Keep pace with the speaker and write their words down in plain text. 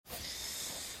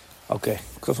Okay,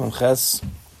 Kufam Ches,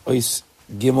 Ois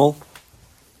Gimel,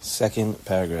 second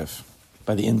paragraph,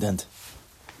 by the indent.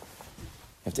 You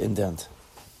have to indent.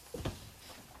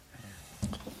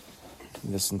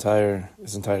 This entire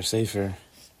sefer,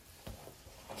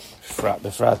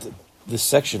 this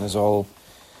section is all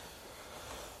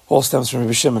stems from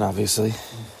Rabbi Shimon, obviously.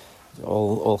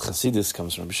 All Chassidus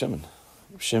comes from Rabbi Shimon.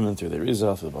 Rabbi Shimon through the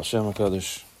Rizal, through the Baal Shem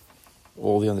HaKadosh,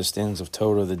 all the understandings of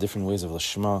Torah, the different ways of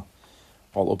Lashma,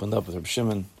 all opened up with Rabbi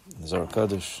Shimon, the Zohar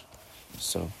Kadosh.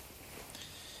 So,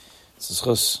 this is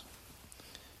Chus.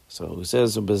 So he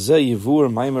says, "B'zeh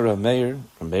Yivur Maimer Meir."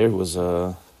 Meir was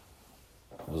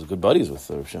good buddies with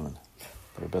Rabbi Shimon.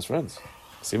 They were best friends,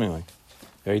 seemingly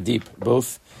very deep.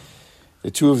 Both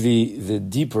the two of the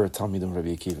deeper Talmidim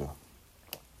Rabbi Akiva.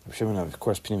 Rabbi Shimon, of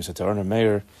course, Pnimis HaTorah, and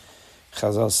Meir.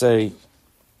 Chazal say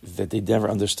that they never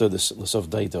understood the Sof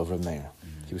Daita of Rabbi Meir.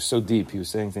 He was so deep. He was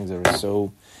saying things that were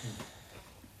so.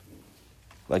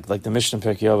 Like the Mishnah in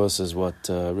Perkei Avos is what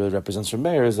really represents for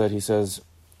Meir is that he says,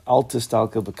 "Al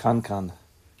tistalka b'kankan."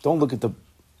 Don't look at the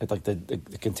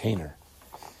container.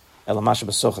 Elamasha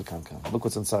b'socha kankan. Look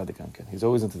what's inside the kankan. He's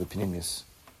always into the pneumius.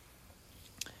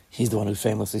 He's the one who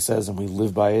famously says, and we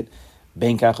live by it,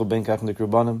 "Ben kach ben kach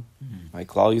nekrubanim." Right,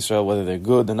 Klal Yisrael, whether they're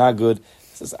good, they're not good.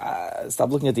 He says, stop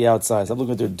looking at the outside. Stop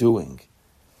looking at what they're doing.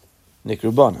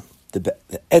 Nekrubanim. The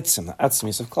etzim, the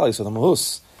atzmis of Klal Yisrael, the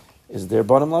mahus, is their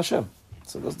banim l'Hashem.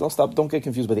 So don't get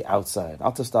confused by the outside.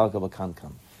 Al tistalka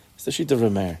b'kankan. It's the sheet of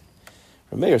Rameir.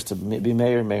 Rameir is to be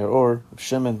Meir or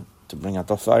Shimon, to bring out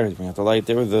the fire, to bring out the light.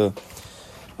 They were the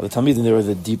Talmidim, they were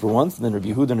the deeper ones. And then Rabbi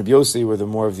Yehuda and Rabbi Yossi were the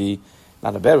more of the, not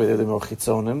in a bad way, they're the more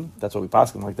chitzonim. That's what we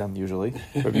pass them like them usually.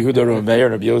 Rabbi Yehuda over Meir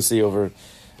and Rabbi Yossi over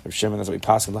Rabbi Shimon. That's what we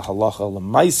pass them, the halacha,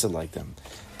 l'maisa like them.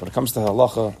 When it comes to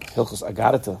halacha, hilchos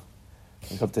agarata,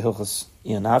 when it comes to hilchos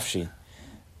iyanafshi,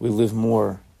 we live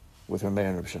more with Rameir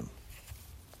and Rabbi Shimon.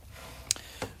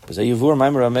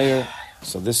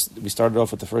 So this, we started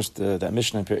off with the first, that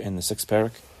Mishnah in the 6th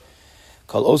parak.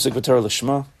 Kol osik v'Torah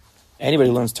l'shma. Anybody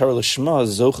who learns Torah l'shma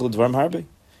is zochel l'dvarim harbe.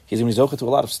 He's going to be zochel to a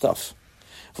lot of stuff.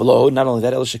 V'lo, not only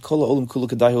that, el shekola olam kulu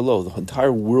kedai lo. The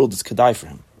entire world is kedai for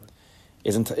him.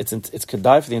 It's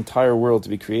kedai for the entire world to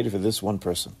be created for this one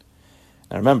person.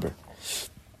 Now remember,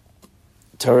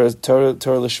 Torah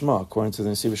l'shma, according to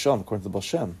the Nesiv Shalom, according to the Baal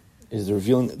Shem, is the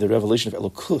revelation of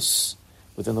Elokus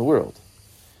within the world.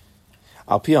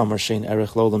 According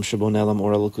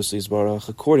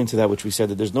to that which we said,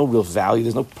 that there's no real value,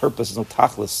 there's no purpose, there's no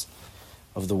tachlis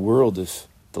of the world if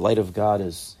the light of God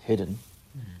is hidden.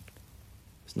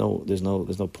 There's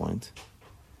no point.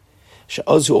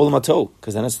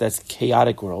 Because then that's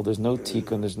chaotic world. There's no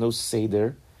tikkun, there's no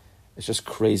seder. It's just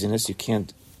craziness. You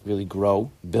can't really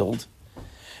grow, build.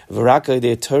 It's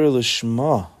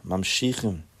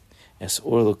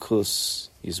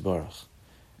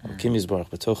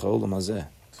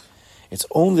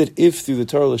only that if through the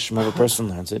Torah L'Shema a person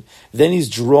learns it, then he's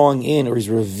drawing in or he's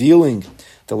revealing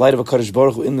the light of a Kadosh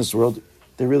Baruch Hu in this world.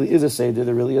 There really is a Seder,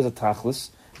 there really is a Tachlis,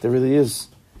 there really is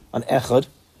an Echad.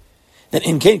 Then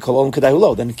in Kain Kol Olam Kedai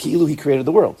Hulo, then Ki'ilu he created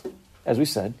the world. As we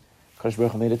said, Kadosh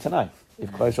Baruch Hu made it tonight. If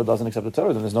Klal Yisrael doesn't accept the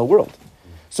Torah, then there's no world.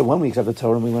 So when we accept the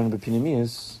Torah and we learn the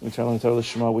Pinimiyas, we turn on the Torah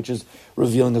L'Shema, which is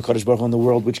revealing the Kadosh Baruch Hu in the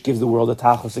world, which gives the world a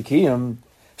Tachlis, a Kiyam.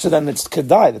 So then it's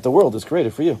Kedai, that the world is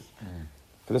created for you,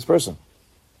 for this person.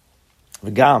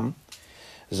 V'gam,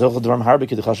 zochel dvarim harbe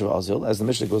k'duchashav azil. As the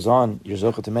Mishnah goes on, you're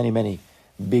zochel to many, many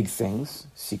big things,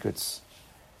 secrets,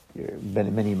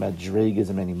 many madrigas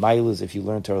and many milas if you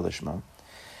learn Torah Lishma.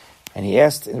 And he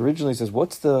asked, and originally he says,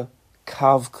 what's the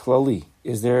kav klali?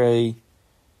 Is there an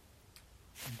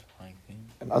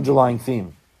underlying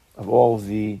theme of all of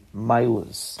the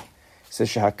milas? He says,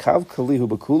 shahakav klali hu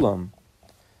b'kulam.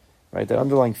 Right, that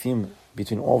underlying theme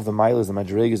between all of the milas, the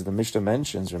madrigas that the Mishnah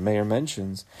mentions, or Meir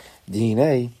mentions,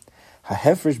 DNA,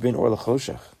 hahefresh bin or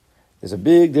lachoshech. There's a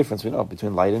big difference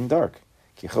between light and dark.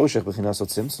 Ki choshech b'chinas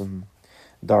tzimtzum.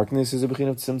 Darkness is a b'chin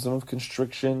of tzimtzum, of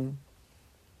constriction,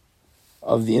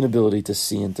 of the inability to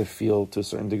see and to feel to a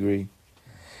certain degree.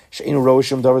 She'enu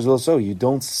roshim davar zelo. You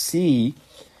don't see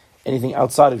anything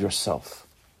outside of yourself.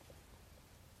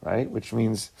 Right, which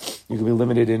means you can be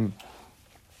limited in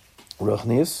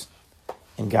ruchnius,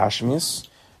 in Gashmius.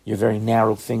 You're a very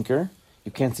narrow thinker.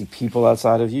 You can't see people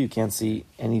outside of you. You can't see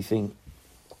anything,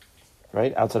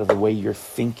 right, outside of the way you're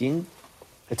thinking.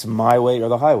 It's my way or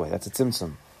the highway. That's a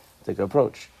tzimtzum. Take an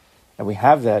approach. And we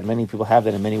have that. Many people have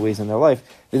that in many ways in their life.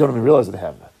 They don't even realize that they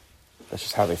have that. That's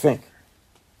just how they think.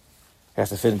 It has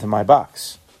to fit into my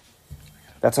box.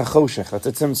 That's a choshech. That's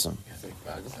a tzimtzum.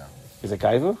 Is it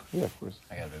gaiva? Yeah, of course.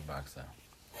 I got a big box now.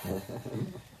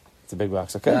 It's a big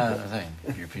box, okay? No, I'm saying,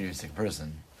 if you're a pneumistic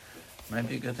person, Might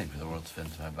be a good thing for the world to fit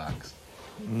into my box.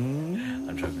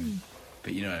 I'm joking.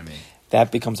 But you know what I mean.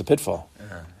 That becomes a pitfall.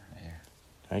 Yeah.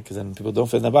 Right? Because then people don't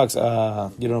fit in that box. You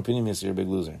don't know opinion, so you're a big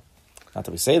loser. Not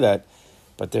that we say that,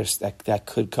 but there's that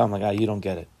could come like, you don't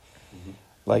get it. Mm-hmm.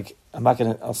 Like,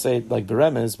 I'll say it like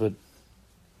Berem is, but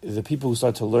the people who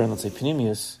start to learn, let's say,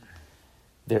 Panemius,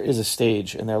 there is a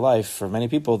stage in their life for many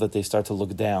people that they start to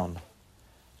look down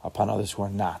upon others who are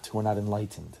not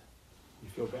enlightened. You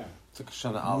feel bad. It's like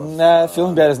Shana Aleph. Nah,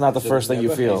 feeling bad is not the first thing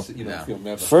you feel. You don't feel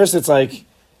never. First, it's like,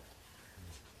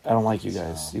 I don't like you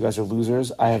guys. You guys are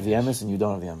losers. I have the emes and you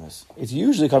don't have the emes. It's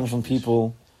usually coming from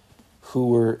people who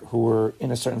were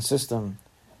in a certain system,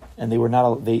 and they were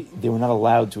not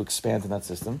allowed to expand in that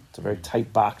system. It's a very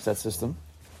tight box, that system.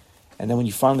 And then when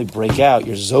you finally break out,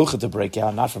 you're zocha to break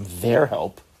out, not from their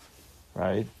help,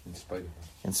 right?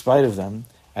 In spite of them.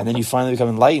 And then you finally become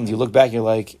enlightened. You look back, you're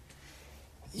like,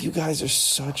 you guys are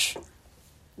such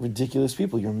ridiculous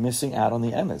people. You're missing out on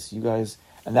the emes. You guys,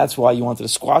 and that's why you wanted to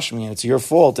squash me, and it's your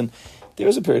fault. And there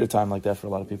was a period of time like that for a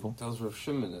lot of people. That was Rav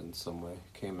Shimon in some way.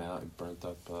 Came out and burnt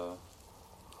up.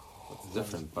 It's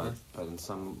different, but in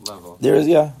some level. There is,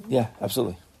 yeah,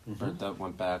 absolutely. Burnt up,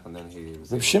 went back, and then he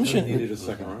was. Rav Shimon needed a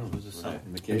second round.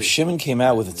 Rav Shimon came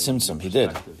out with a tzimtzum. He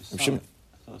did. Rav Shimon.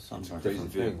 Crazy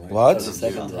thing, right? What?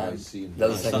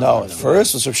 No, at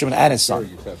first was Rav Shimon and his son.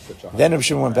 Then Rav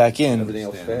Shimon went back in. Everything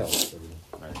else fails.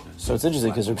 So it's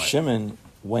interesting because Rav Shimon,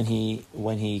 when he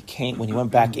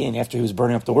went back in after he was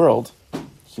burning up the world,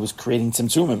 he was creating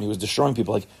tzimtzumim. He was destroying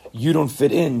people. Like, you don't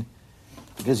fit in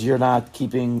because you're not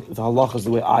keeping the halachas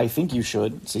the way I think you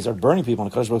should. So he started burning people.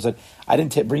 And the Kodesh Baruch said, I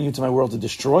didn't bring you to my world to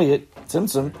destroy it.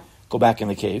 Tzimtzum, go back in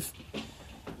the cave.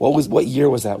 What year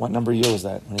was that? What number year was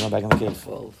that when he went back in the cave?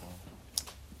 12.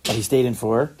 But he stayed in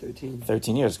for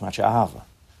 13 years. Ahava.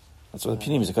 That's what the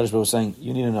Pinim is. The Kodesh Baruch was saying,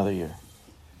 you need another year.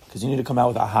 Because you need to come out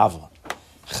with ahava.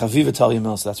 Chaviva tel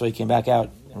yamil. So that's why he came back out.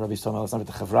 And Rabbi's told me, let's not get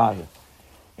the chavra here.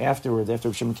 Afterwards, after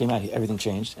Rav Shimon came out, everything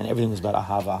changed. And everything was about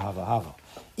ahava.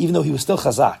 Even though he was still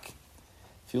chazak.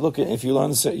 If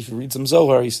you read some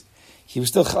Zohar, he was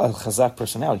still a chazak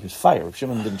personality. He was fire. Rav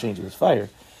Shimon didn't change. He was fire.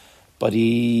 But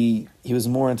he was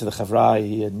more into the chavra.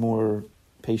 He had more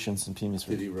patience and pimis.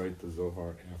 Did he write the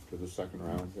Zohar after the second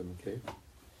round in the cave?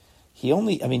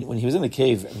 When he was in the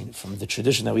cave, from the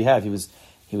tradition that we have, he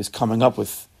was coming up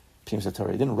with pimis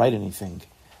Torah. He didn't write anything.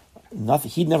 Nothing.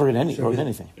 He'd never written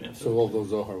anything. So all those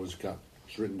Zohar was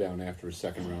written down after his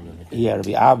second round in the cave. Yeah,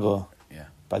 Rabbi Abba,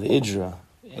 by the Idra,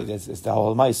 it's the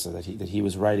whole Maisa that he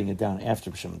was writing it down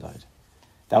after Shimon died.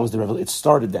 That was the revelation. It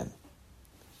started then.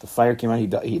 The fire came out.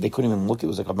 They couldn't even look. It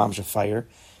was like a mamash fire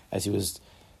as he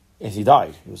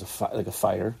died. It was like a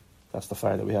fire. That's the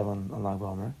fire that we have on Lag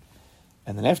BaOmer.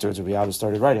 And then afterwards, Rabbi Abba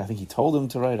started writing. I think he told him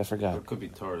to write. I forgot. It could be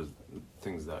Torah's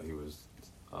things that he was.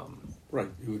 Right.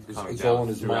 It's all in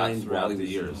his mind throughout the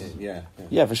years.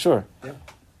 Yeah, for sure. Yeah.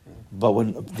 But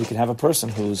when you can have a person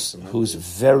who's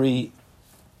very,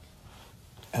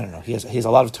 I don't know, he has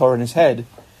a lot of Torah in his head,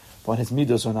 but his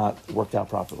midos are not worked out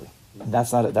properly. And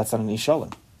that's not an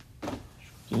Ishalim.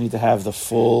 You need to have the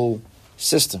full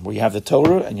system where you have the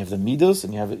Torah and you have the midos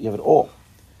and you have it all.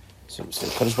 So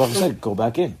Kodesh Baruch said, go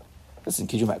back in. Listen,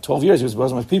 kid, 12 years he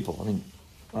wasn't with people. I'm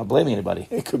not blaming anybody.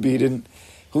 It could be he didn't.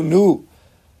 Who knew?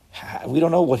 We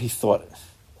don't know what he thought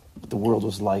the world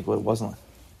was like, what it wasn't like.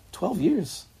 12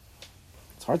 years.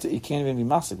 It's hard to, you can't even be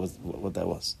masik what that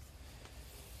was.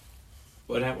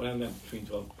 What happened between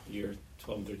 12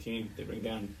 and 13, they bring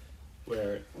down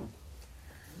where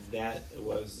that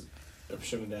was a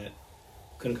Shimon that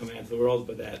couldn't come out into the world,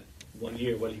 but that 1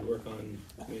 year, what did he work on?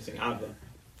 When you're saying Abba,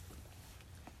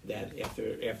 that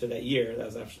after that year, that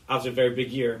was obviously a very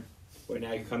big year, where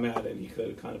now he could come out and he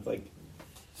could kind of like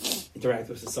interact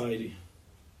with society.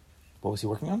 What was he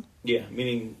working on? Yeah,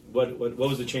 meaning what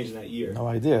was the change in that year? No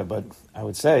idea, but I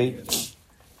would say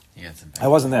Yeah, I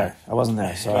wasn't there,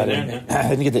 so I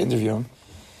didn't get to interview him.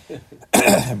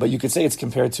 But you could say it's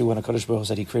compared to when a Kodesh Baruch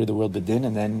said he created the world bidin,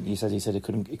 and then he said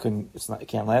it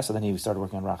can't last, and then he started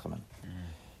working on Rachamim.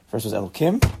 First was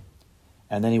Elokim,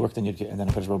 and then he worked on Yud, and then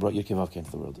a Kodesh Baruch brought Yud Kivav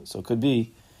into the world. So it could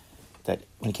be that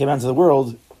when he came out into the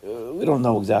world, we don't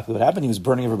know exactly what happened. He was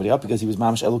burning everybody up because he was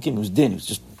Mamash Elokim. He was din. He was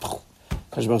just.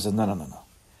 Kodesh Baruch says, no.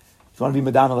 If you want to be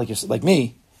Madama like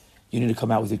me, you need to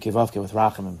come out with Yud Kivavke, with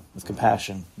Rachamim, with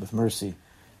compassion, with mercy,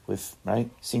 with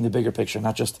seeing the bigger picture,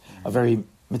 not just a very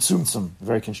mitzumtzum,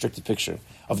 very constricted picture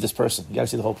of this person. You got to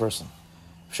see the whole person.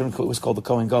 Shimon was called the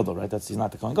Kohen Gadol, right? He's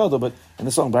not the Kohen Gadol, but in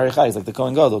the song Baruch Chai, he's like the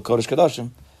Kohen Gadol, Kodesh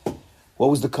Kadoshim. What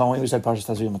was the Kohen? We said Parshas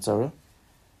Tazria Matzorah.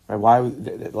 Right?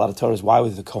 A lot of Torahs, why were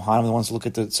the Kohanim the ones to look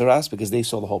at the Tzaras? Because they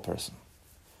saw the whole person.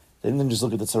 They didn't just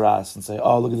look at the tzaras and say,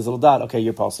 "Oh, look at this little dot. Okay,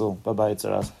 you're pasul. Bye bye,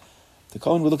 tzaras." The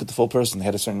Kohen would look at the full person. They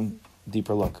had a certain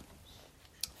deeper look.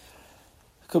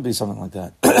 It could be something like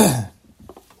that.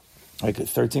 Like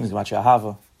 13 is Gemacha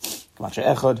Ahava, Gemacha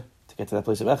Echad. To get to that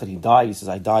place of Echad, he died. He says,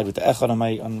 "I died with the Echad on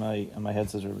my head,"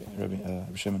 says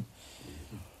Rabbi Shimon.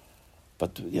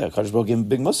 But yeah, Kadosh Baruch Hu gave him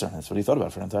big musar. That's what he thought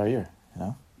about for an entire year. You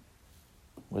know,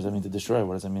 what does that mean to destroy?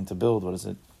 What does that mean to build? What is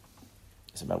it?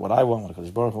 It's about what I want, what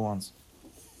Kadosh Baruch Hu wants.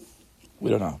 We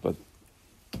don't know, but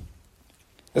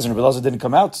listen, Rabbi Elazar didn't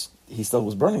come out. He still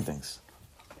was burning things.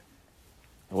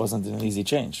 It wasn't an easy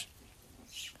change.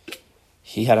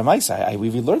 He had a mice. We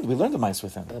learned the mice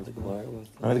with him.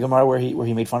 Remember the Gemara where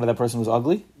he made fun of that person who was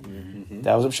ugly? Mm-hmm.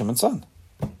 That was Reb Shimon's son.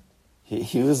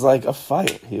 He was like a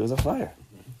fire. He was a fire.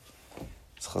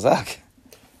 It's chazak.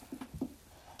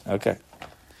 Okay.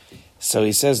 So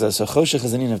he says that so choshech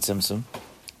is an in of tzimtzum.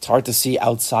 It's hard to see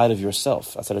outside of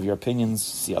yourself, outside of your opinions,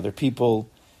 see other people.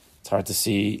 It's hard to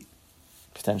see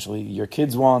potentially your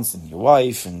kids' wants and your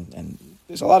wife, and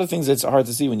there's a lot of things that's hard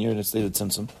to see when you're in a state of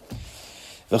tzimtzum.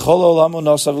 The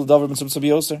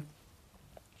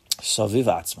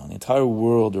entire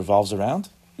world revolves around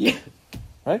you,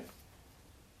 right?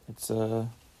 It's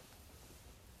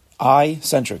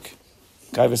I-centric,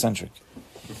 Gaiva-centric.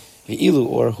 But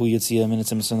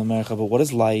what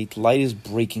is light? Light is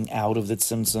breaking out of the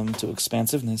tzimtzum to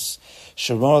expansiveness.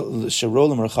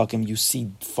 You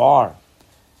see far,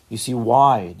 you see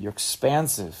wide, you're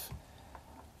expansive.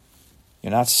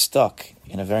 You're not stuck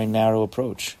in a very narrow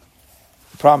approach.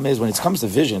 The problem is when it comes to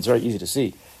vision, it's very easy to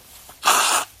see.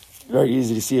 Very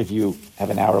easy to see if you have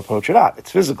a narrow approach or not.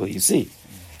 It's physical, you see.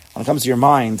 When it comes to your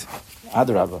mind,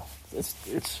 Adarabba, it's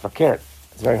fakert.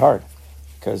 It's very hard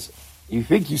because you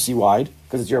think you see wide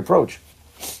because it's your approach.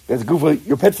 That's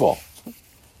your pitfall.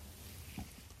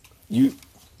 You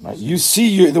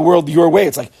see the world your way.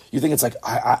 It's like you think it's like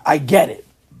I get it.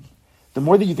 The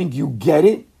more that you think you get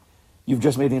it, you've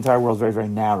just made the entire world very, very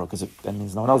narrow because that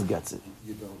means no one else gets it.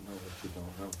 You don't know what you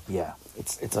don't know. Yeah,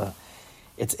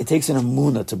 it takes an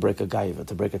emunah to break a gaiva,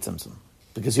 to break a tzimtzum,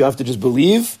 because you have to just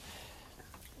believe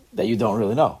that you don't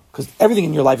really know. Because everything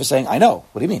in your life is saying, I know.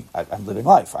 What do you mean? I'm living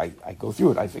life. I go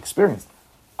through it. I've experienced.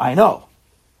 I know.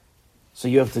 So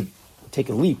you have to take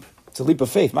a leap. It's a leap of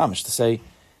faith, mamish, to say,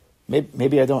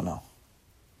 maybe I don't know.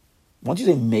 Once you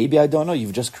say, maybe I don't know,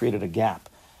 you've just created a gap,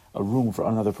 a room for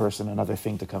another person, another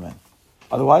thing to come in.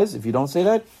 Otherwise, if you don't say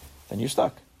that, then you're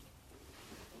stuck.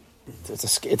 It's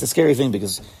a scary thing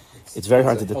because it's very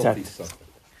hard to detect.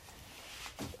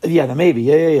 Yeah, the maybe.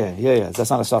 Yeah. That's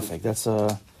not a suffix. That's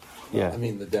yeah. I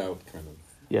mean, the doubt kind of.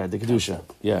 Yeah, the kedusha.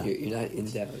 Yeah. You're not in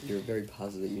doubt. You're very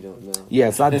positive that you don't know. Yeah,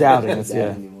 it's not doubting. It's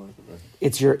anymore.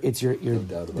 It's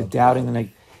the doubting. Right?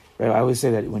 I always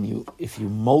say that if you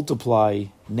multiply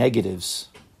negatives,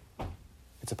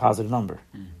 it's a positive number,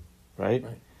 right?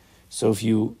 So if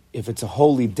it's a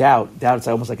holy doubt, it's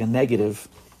almost like a negative.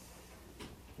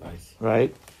 Nice.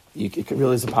 Right? It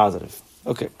really is a positive.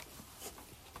 Okay.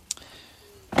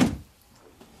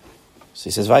 So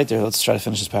he says, weiter, let's try to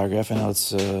finish this paragraph. I know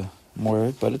it's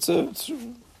more, but it's Reb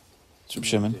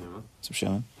Shimon. It's Reb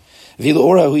Shimon. So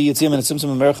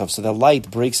that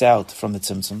light breaks out from the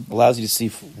tzimtzum, allows you to see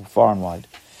far and wide.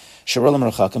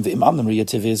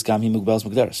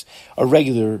 A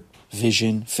regular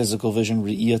vision, physical vision,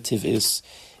 is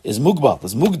mugbal,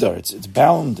 is mugdar, it's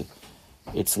bound,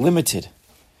 it's limited.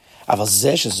 But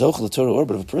if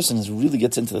a person really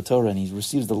gets into the Torah and he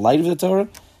receives the light of the Torah,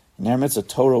 in a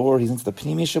Torah or he's into the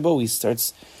Pnimi Shabo, he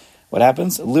starts, what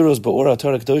happens? Liros ba'ora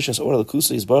Torah Kedosha, ora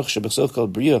l'kusa, yisbarach shebechsoch kol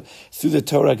bria, through the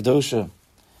Torah Kedosha,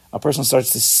 a person starts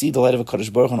to see the light of a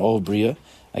Kadosh Baruch on all of bria.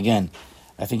 Again,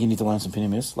 I think you need to learn some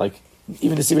Pnimis, like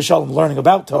even the Siva Shalom, learning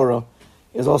about Torah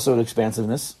is also an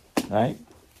expansiveness, right?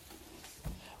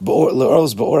 It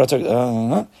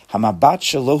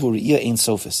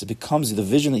becomes the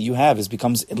vision that you have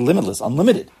becomes limitless,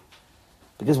 unlimited.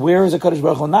 Because where is a Kadosh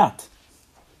Baruch Hu not?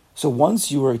 So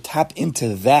once you tap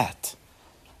into that,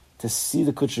 to see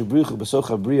the Kadosh Baruch Hu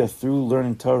b'socha bria through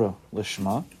learning Torah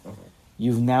lishma,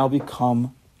 you've now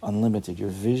become unlimited. Your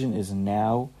vision is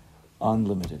now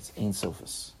unlimited. It's Ein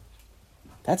Sophus.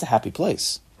 That's a happy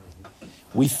place.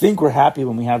 We think we're happy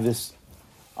when we have this.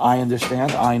 I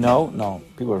understand, I know. No,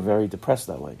 people are very depressed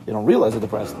that way. They don't realize they're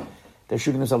depressed. They're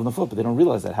shooting themselves in the foot, but they don't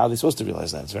realize that. How are they supposed to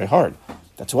realize that? It's very hard.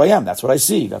 That's who I am. That's what I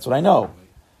see. That's what I know.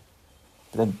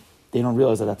 But then they don't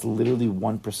realize that that's literally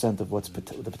 1% of what's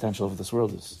the potential of this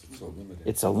world is.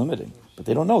 It's so limiting. But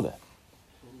they don't know that.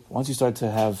 Once you start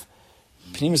to have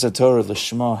Pnimis HaTorah,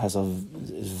 Lishma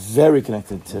is very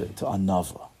connected to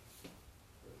Anava.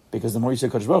 Because the more you say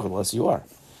Kadosh Baruch Hu, the less you are.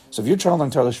 So if you're trying to learn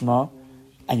Torah Lishma,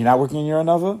 and you're not working on your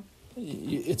anava,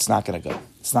 it's not going to go.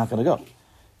 It's not going to go.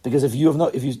 Because if you have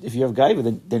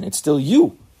gaiva, then it's still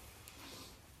you.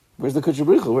 Where's the Kodesh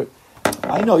Baruch Hu?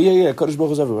 I know, Kodesh Baruch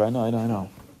Hu is everywhere. I know.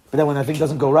 But then when that thing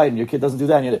doesn't go right and your kid doesn't do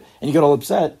that and you get all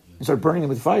upset and start burning him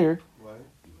with fire,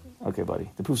 okay, buddy,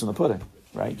 the proof's in the pudding,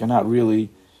 right? You're not really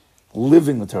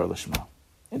living the Torah Lishma.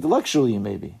 Intellectually, you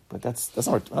may be, but that's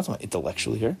not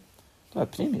intellectually here. It's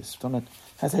not pneumius. It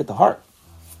has to hit the heart,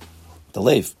 the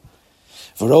lave.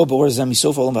 You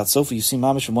see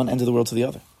mamish from one end of the world to the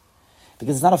other,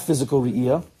 because it's not a physical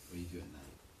re'iyah.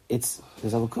 There's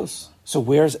elokus. So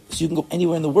you can go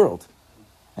anywhere in the world,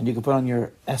 and you can put on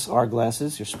your SR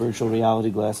glasses, your spiritual reality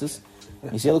glasses,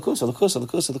 and you see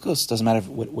elokus. Doesn't matter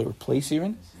what place you're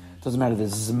in. Doesn't matter the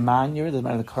zman you're in. Doesn't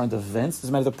matter the current events.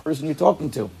 Doesn't matter the person you're talking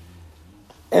to.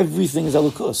 Everything is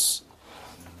elokus.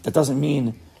 That doesn't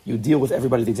mean you deal with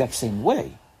everybody the exact same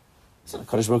way. So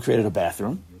Kodesh Baruch Hu created a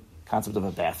bathroom, concept of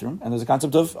a bathroom, and there's a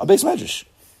concept of a base medrash.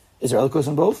 Is there elokus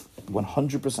in both?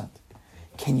 100%.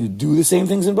 Can you do the same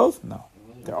things in both? No.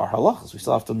 There are halachas. We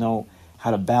still have to know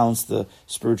how to balance the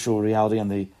spiritual reality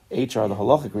and the HR, the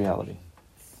halachic reality.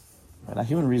 Right? Not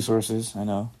human resources, I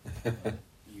know.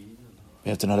 We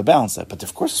have to know how to balance that. But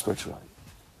of course, spirituality.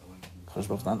 Kodesh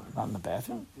Baruch Hu not in the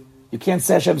bathroom. You can't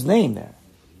say Hashem's name there.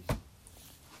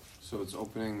 So it's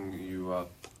opening you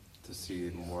up to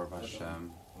see more of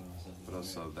Hashem, but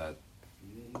also that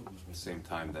at the same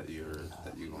time that you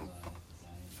don't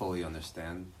fully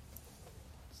understand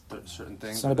certain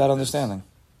things. It's not about understanding.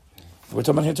 We're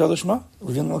talking about here Torah Lishma,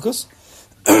 revealing Malkus.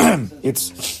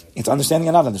 It's understanding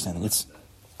and not understanding. It's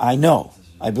I know,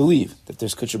 I believe that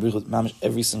there's Kodesh Baruch Hu mamish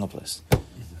every single place.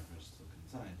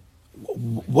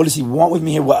 What does He want with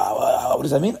me here? What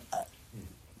does that mean?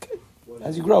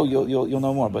 As you grow, you'll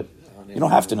know more, but you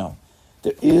don't have to know.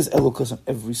 There is elokus in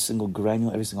every single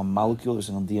granule, every single molecule, every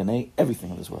single DNA,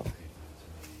 everything in this world.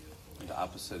 The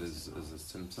opposite is a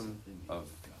symptom of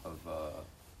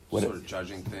What sort of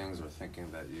judging things or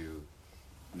thinking that you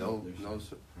know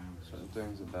certain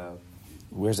things about.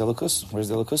 Where's elokus? Where's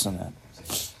the elokus in that?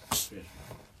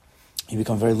 You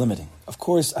become very limiting. Of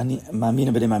course,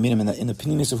 ma'aminim b'dei ma'aminim, in the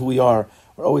opinions of who we are,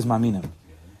 we're always ma'aminim.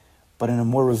 But in a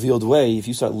more revealed way, if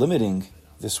you start limiting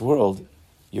this world,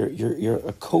 you're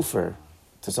a kofar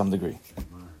to some degree.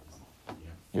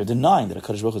 You're denying that a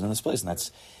Kadosh Baruch Hu is in this place,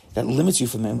 and that limits you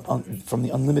from the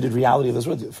unlimited reality of this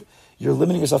world. You're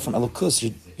limiting yourself from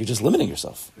elokus. You're just limiting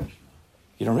yourself.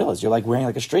 You don't realize you're like wearing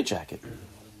like a straitjacket,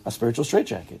 a spiritual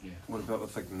straitjacket. What about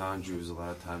with like non-Jews? A lot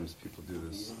of times people do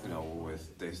this,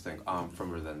 they think, I'm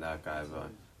firmer than that guy,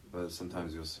 but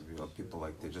sometimes you'll see people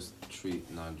like they just treat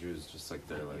non-Jews just like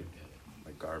they're like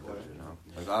garbage,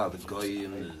 Like, the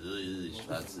goyim, the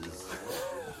schwarzes.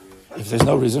 If there's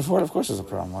no reason for it, of course there's a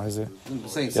problem. Why is it? I'm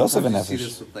saying they also have a you see nefesh.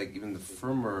 this with like even the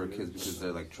firmer kids because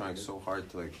they're like trying so hard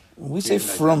to like. When we say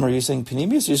firmer, you're saying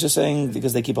panemius? You're just saying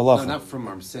because they keep Allah. No, not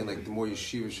firmer. I'm saying like the more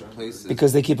yeshivish places.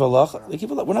 Because they keep Allah. They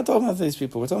keep Allah. We're not talking about these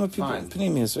people. We're talking about people.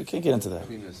 Panemius. We can't get into that.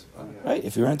 Right?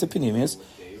 If you're into panemius,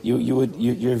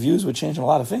 your views would change on a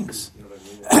lot of things.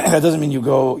 That doesn't mean you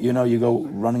go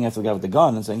running after the guy with the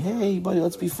gun and saying, "Hey, buddy,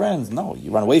 let's be friends." No, you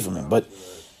run away from him. But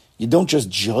you don't just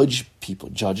judge people.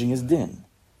 Judging is din. You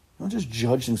don't just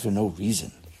judge things for no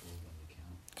reason.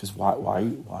 Because why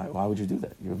would you do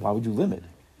that? Why would you limit?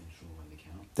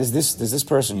 There's this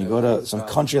person. You go to some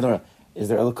country. Is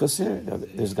there elokus here?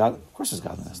 There's God. Of course, there's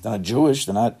godliness. They're not Jewish.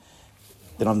 They don't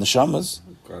have neshamas.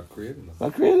 God created them.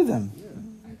 God created them.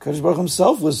 Kodesh Baruch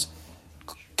Himself was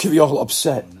kiviyachol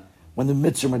upset when the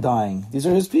mitzvahs are dying. These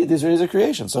are His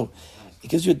creation. So it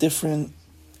gives you a different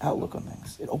outlook on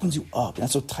things. It opens you up. You're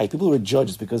not so tight. People who are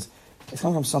judges because it's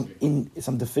coming from some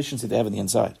deficiency they have on the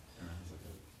inside.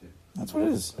 That's what it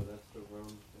is.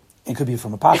 It could be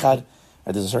from a pachad.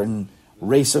 Right? There's a certain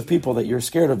race of people that you're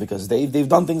scared of because they've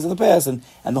done things in the past and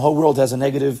the whole world has a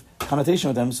negative connotation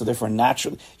with them. So therefore,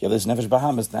 naturally, you have this nefesh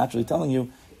bahamas naturally telling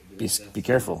you, be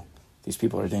careful. These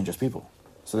people are dangerous people.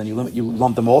 So then you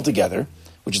lump them all together,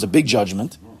 which is a big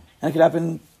judgment. And it could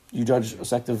happen, you judge a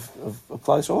sect of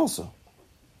Klal Yisrael also.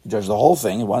 You judge the whole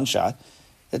thing in one shot.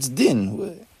 That's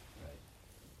din.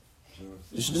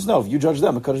 You should just know, if you judge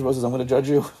them, the Kodesh Baruch Hu says, I'm going to judge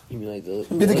you. You mean like the...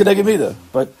 Be the Kedeged Mida.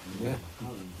 But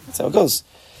that's how it goes.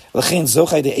 That's why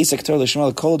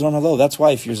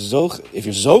if you're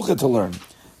zoche to learn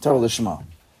Torah Lishma,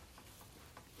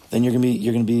 then you're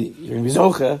gonna be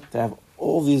zoche to have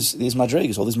all these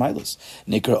madregas, all these milas.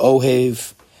 Nikra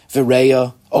ohev,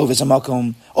 vireya, ohev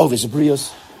amakom, ohev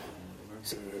brios.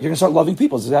 You're gonna start loving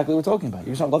people. That's exactly what we're talking about. You're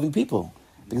gonna start loving people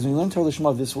because when you learn Torah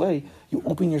Lishma this way, you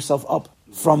open yourself up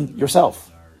from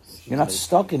yourself. You're not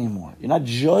stuck anymore. You're not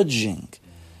judging.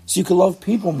 so you can love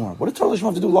people more. What does Torah Lishma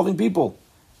have to do with loving people?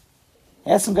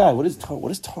 Ask some guy, what does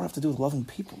Torah have to do with loving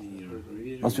people?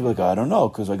 Most people are like, I don't know,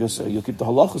 because I guess you'll keep the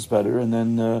halachas better, and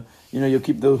then you'll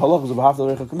keep the halachas of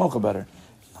Haftar Recha Kamocha better.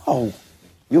 No,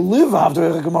 you live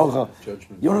Haftar Recha Kamocha.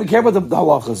 You don't even care about the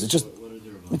halachas. It's just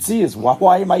mitzias.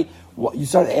 Why am I? You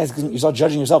start asking, you start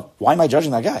judging yourself. Why am I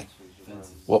judging that guy?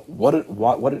 What?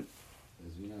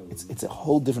 It's a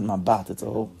whole different mabat. It's a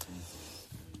whole.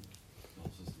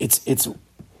 It's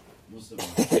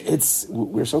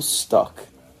we're so stuck.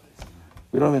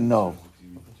 We don't even know.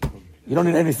 You don't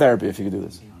need any therapy if you can do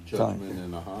this. Judgment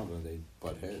and ahava, they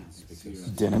butt heads. Because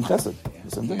Din and chesed.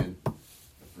 Listen to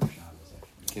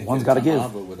can't One's get got to give.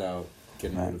 ahava without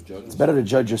getting rid of judgment. It's better to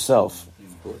judge yourself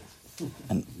Of course.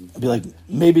 and be like,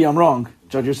 maybe I'm wrong.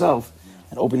 Judge yourself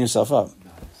and open yourself up.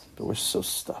 But we're so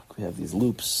stuck. We have these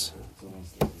loops.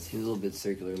 It seems a little bit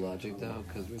circular logic though,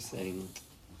 because we're saying.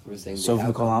 So from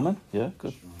the Kol Haman? Yeah,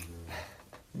 good.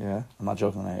 Yeah, I'm not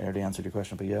joking. I already answered your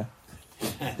question, but yeah.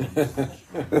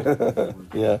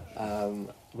 Yeah.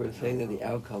 We're saying that the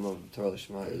outcome of Torah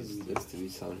Lishma is to be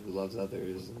someone who loves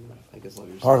others and I guess love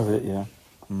yourself. Part of it, yeah.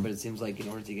 But it seems like in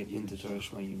order to get into Torah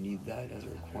Lishma, you need that as a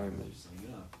requirement.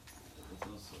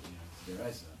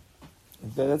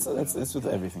 That's with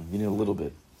everything. You need a little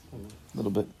bit. A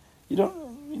little bit. You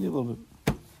need a little bit.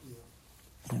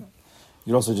 Yeah.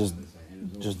 You also just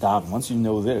daven. Once you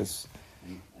know this,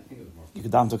 you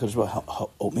can daven to Kadosh Baruch Hu,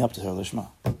 open me up to Torah Lishma.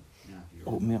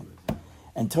 Open me up.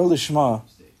 And Torah Lishma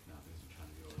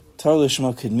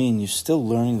could mean you're still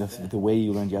learning the way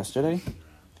you learned yesterday,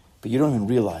 but you don't even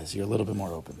realize you're a little bit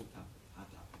more open.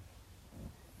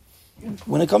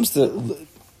 When it comes to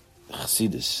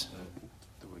Chassidus,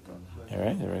 all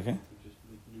right, okay?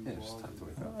 Yeah, just time to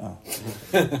wake up. Oh.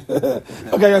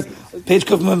 Okay, guys. Page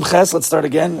Kuf Mem Ches. Let's start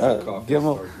again.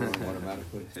 Gimel.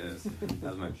 Yes,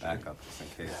 that was my backup just in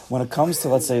case. When it comes to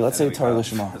let's say Torah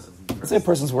Lishma, let's say a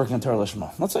person's working on Torah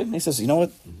Lishma. Let's say he says, you know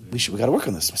what, we got to work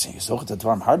on this. We're saying Yisochet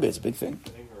Dvarim Harbe. It's a big thing.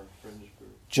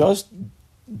 Just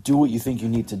do what you think you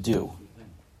need to do.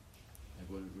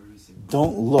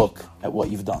 Don't look at what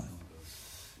you've done.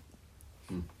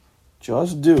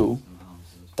 Just do.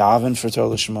 Daven for Torah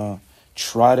Lishma.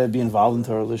 Try to be involved in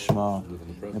Torah Lishma.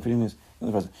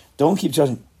 Don't keep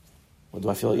judging. What do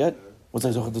I feel yet? What's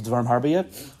I Zochet Dvarim Harbe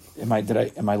yet?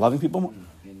 Am I loving people more?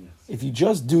 If you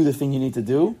just do the thing you need to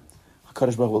do,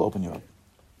 HaKadosh Baruch Hu will open you up.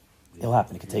 It'll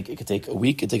happen. It could take a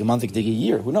week, it could take a month, it could take a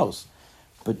year. Who knows?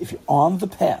 But if you're on the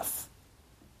path,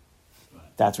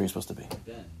 that's where you're supposed to be.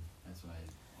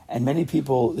 And many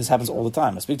people, this happens all the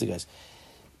time. I speak to guys.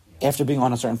 After being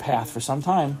on a certain path for some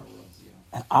time,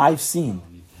 and I've seen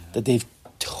that they've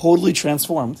totally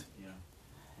transformed,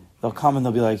 they'll come and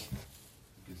they'll be like,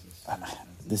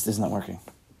 this is not working.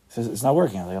 It's not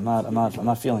working. I'm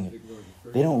not feeling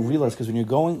it. They don't realize, because when you're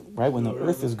going, right, when the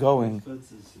earth is going,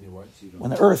 when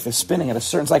the earth is spinning at a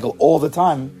certain cycle all the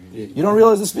time, you don't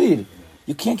realize the speed.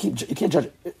 You can't judge.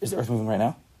 Is the earth moving right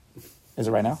now? Is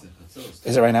it right now?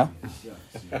 Is it right now?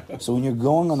 So when you're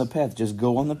going on the path, just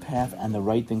go on the path and the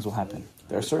right things will happen.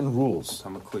 There are certain rules.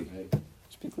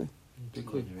 Speak quickly.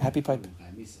 Happy pipe.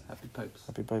 Happy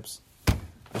pipes.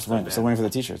 Still waiting for the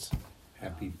t-shirts.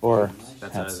 Happy. Or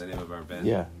That's the name of our band.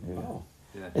 Yeah. Oh.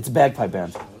 Yeah. It's a bagpipe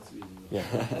band. Yeah.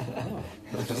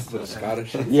 Just a little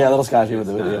Scottish. Yeah, a little Scottish with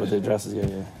the dresses.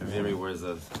 Yeah. Jimmy wears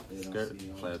a skirt,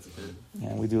 plaid skirt.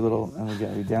 Yeah, we do a little, and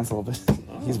we dance a little bit.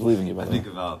 He's believing you, by the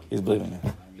way. He's believing you.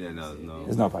 Yeah, no.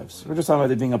 There's no pipes. We're just talking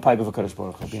about it being a pipe of a Kadosh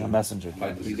Baruch Hu, being a messenger.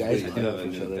 You guys do that for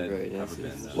each other, very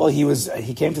nice. Well,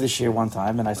 he came to the shir one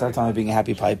time, and I started talking about being a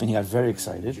happy pipe, and he got very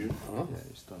excited.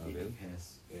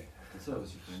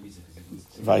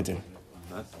 Weiter.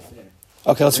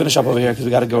 Okay, let's finish up over here because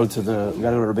we got to go to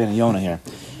Rabbeinu Yonah here.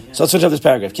 So let's finish up this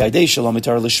paragraph.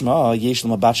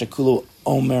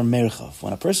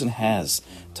 When a person has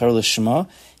Torah Lishma,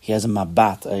 he has a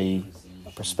mabat, a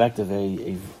perspective,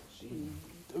 a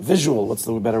visual. What's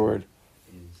the better word?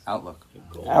 Outlook,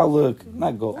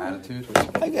 not goal. attitude,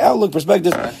 Outlook,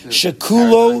 perspective.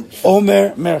 Shekulo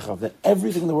Omer Merchav. That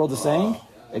everything in the world is saying,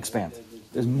 expand.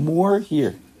 There's more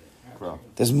here. grow.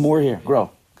 There's more here.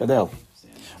 Grow. Gadel.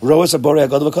 Roas Abore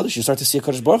Agad V'Kadosh. You start to see a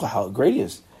Kadosh Baruch Hu, how great he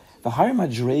is. The higher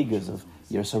madregas of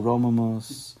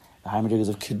Yerusaromamos, the higher madregas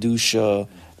of Kedusha,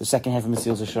 the second half of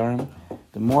Mesilas Yesharim,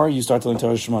 the more you start to learn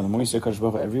Torah Shema, the more you see a Kadosh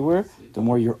Baruch Hu everywhere, the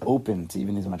more you're open to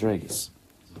even these madregas.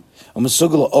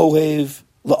 U'mesugel ohev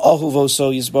la'ahuv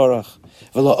oso yisbarach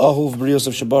v'la'ahuv brios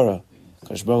of shabara.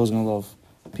 Kadosh Baruch Hu is going to love.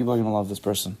 People are going to love this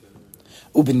person.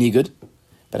 U'benigud.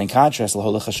 But in contrast, but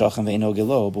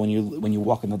when you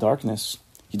walk in the darkness,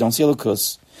 you don't see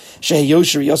Elokus. He only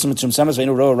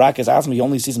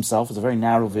sees himself. It's a very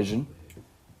narrow vision.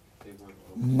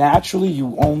 Naturally,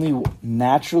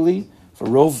 for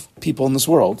rove people in this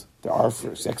world, there are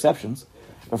exceptions,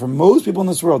 but for most people in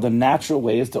this world, the natural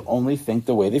way is to only think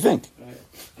the way they think.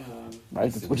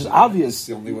 Right? Which is obvious. It's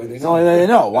the only way they It's the only way they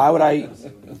know. Why would I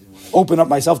open up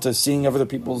myself to seeing other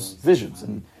people's visions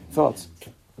and thoughts?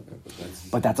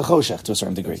 But that's a choshech to a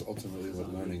certain degree. That's ultimately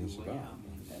what learning is about.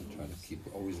 Trying to keep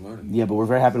always learning. Yeah, but we're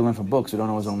very happy to learn from books. We don't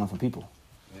always want to learn from people.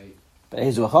 But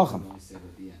Ezu Chacham.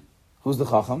 Who's the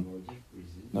Chacham?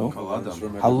 No?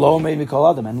 Hello, maybe Kol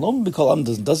Adam. And Lo maybe Kol Adam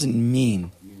doesn't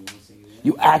mean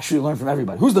you actually learn from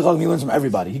everybody. Who's the Chacham? He learns from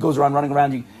everybody. He goes around running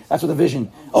around. That's what the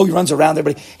vision. Oh, he runs around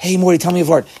everybody. Hey, Morty, tell me of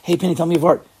art. Hey, Penny, tell me of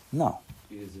art. No.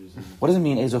 What does it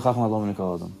mean? Ezu Chacham Hello maybe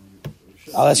Kol Adam.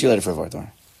 I'll ask you later for art. It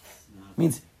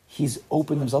means he's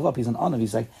opened himself up. He's an anav.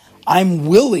 He's like, I'm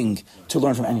willing to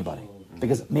learn from anybody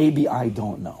because maybe I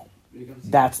don't know.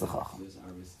 That's the chacham.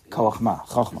 Koach ma,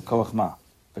 chachma, koach ma.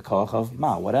 The koach of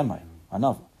ma. What am I?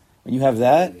 Anav. When you have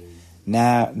that,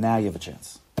 now you have a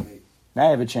chance. Now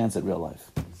you have a chance at real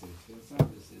life.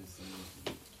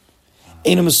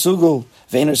 Einu mesugul.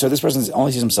 So this person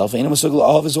only sees himself. Einu mesugul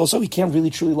of is also he can't really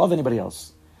truly love anybody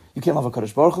else. You can't love a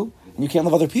Kadosh Baruch Hu, and you can't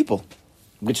love other people,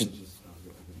 which is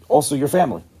also your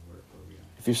family.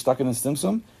 If you're stuck in a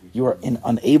stimsum, you are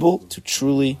unable to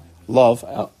truly love,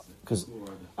 because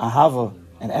ahava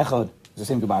and echad is the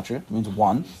same gematria. It means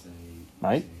one,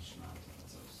 right?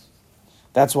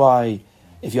 That's why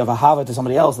if you have ahava to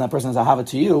somebody else and that person has ahava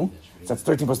to you, so that's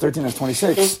 13 plus 13, that's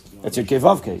 26. That's your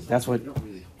kevavke. That's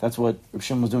what Reb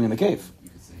Shimon was doing in the cave.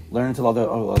 Learning to love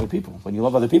other people. When you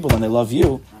love other people, then they love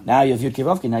you. Now you have your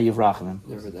kevavke. Now you have rachamim.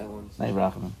 Never that one. Now you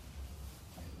have rachamim.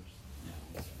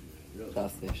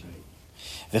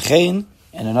 V'chein,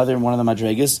 and another one of the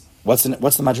madregas. What's the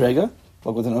madrega?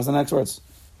 What's the next words?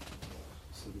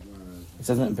 It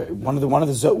says one of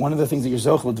the things that you're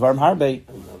zoch with dvarim harbe.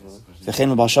 V'chein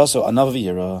l'balshaso anav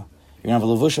v'yira. You're gonna have a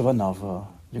levush of anava.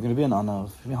 You're gonna be an anav. You're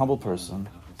gonna be a humble person.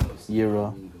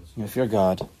 Yira. You're gonna fear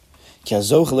God. Ki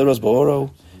hazoch leros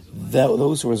ba'oro.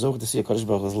 Those who are zoch to see a Kadosh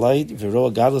Baruch Hu's light, v'roa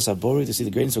gadlus abori, to see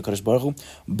the greatness of Kadosh Baruch Hu,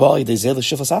 ba'i dezel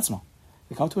shifas atzma.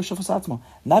 They come to a shifas atzma.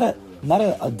 Not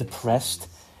a depressed,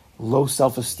 low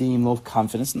self-esteem, low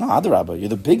confidence. No, Adarabah, you're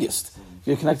the biggest.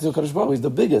 You're connected to a Kadosh Baruch Hu, he's the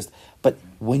biggest. But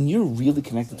when you're really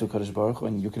connected to a Kadosh Baruch Hu,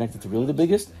 and you're connected to really the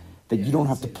biggest, then you don't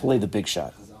have to play the big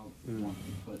shot.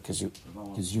 Because you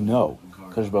know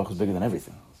Kadosh Baruch Hu is bigger than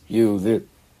everything.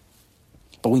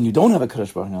 But when you don't have a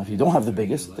Kadosh Baruch Hu, if you don't have the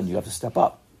biggest, then you have to step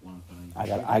up.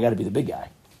 I got to be the big guy.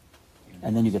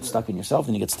 And then you get stuck in yourself,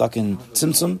 then you get stuck in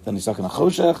tzimtzum, then you're stuck in a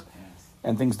choshech,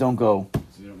 and things don't go.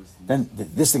 Then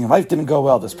this thing in life didn't go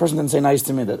well. This person didn't say nice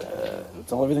to me.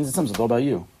 Everything's a tzimtzum. It's all about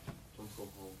you.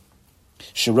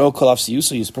 Shiro kolaf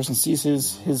siyuso. This person sees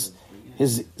his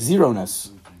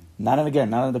zero-ness, not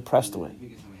in a depressed way,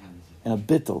 in a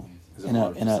bittul, in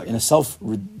a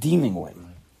self-redeeming way.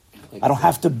 I don't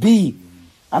have to be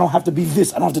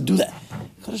this. I don't have to do that.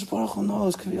 Kadosh Baruch Hu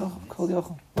knows. Kol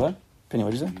Yochel. What? Penny, what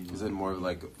did you say? Is it more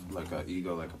like an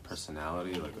ego, like a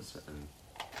personality, like a certain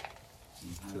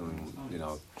feeling,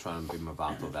 trying to be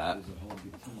mavato that?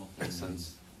 Makes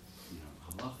sense.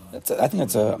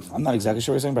 I'm not exactly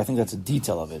sure what you're saying, but I think that's a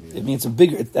detail of it. I mean, it's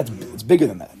bigger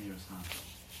than that.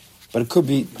 But it could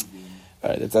be,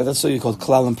 that's so you call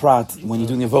klal and prat. When you're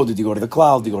doing the avodah, you go to the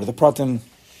klal, you go to the pratim.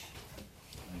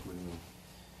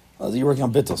 You're working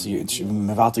on bittul, so you're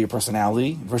mevatel your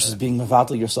personality versus being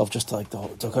mevatel yourself just to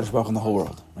Kadosh Baruch Hu in the whole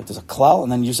world. Right? There's a klal,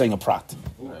 and then you're saying a prat.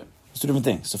 Right. It's two different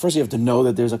things. So first you have to know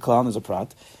that there's a klal and there's a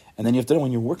prat, and then you have to know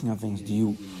when you're working on things, do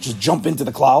you just jump into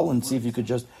the klal and see if you could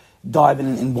just dive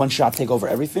in one shot, take over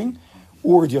everything,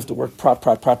 or do you have to work prat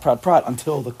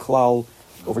until the klal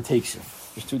overtakes you?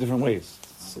 There's two different ways.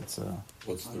 What's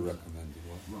the recommended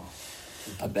one?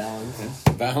 A balance.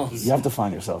 Balance. You have to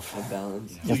find yourself. A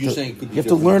balance. You have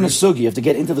to learn a sugi. You have to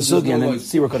get into the sugi and then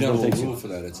see where Kadosh Baruch Hu takes you. For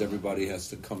that, it's everybody has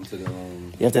to come to their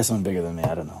own. You have to have something bigger than me.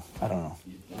 I don't know.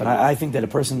 But I think that a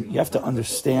person, you have to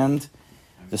understand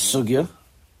the sugya,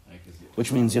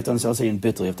 which means you have to understand, let's say in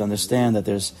bittul, you have to understand that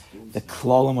there's the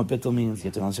klalim what bittul means. You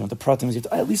have to understand what the pratim is.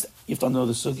 You have to know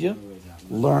the sugya,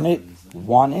 learn it,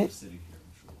 want it,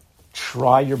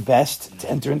 try your best to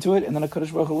enter into it, and then a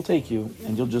Kadosh Baruch Hu will take you,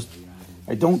 and you'll just.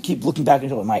 Don't keep looking back and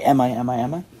go, am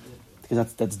I?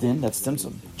 Because that's din, that's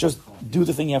stimsum. Just do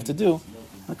the thing you have to do,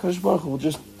 and the Kadosh Baruch Hu will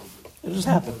it'll just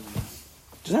happen.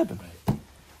 Just happen.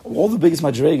 All the biggest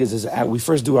madregas is we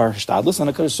first do our shtadlus, and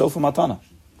the Kadosh sofa matana.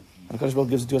 And the Kadosh Baruch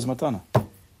Hu gives it to us matana.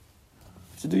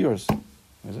 So do yours.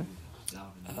 Is it?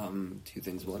 two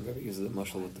things. One, Rabbi uses the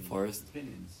mushal with the forest.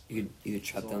 You could either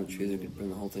chop down the trees or you could bring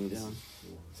the whole thing down.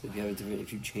 So if you have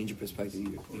if you change your perspective,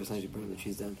 you're essentially bringing the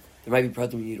trees down. There might be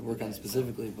problem you need to work on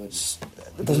specifically, but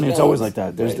it doesn't mean it's always like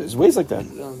that. There's ways like that.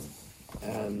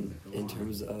 In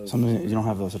terms of Sometimes you don't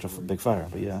have such a big fire,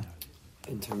 but yeah.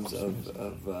 in terms of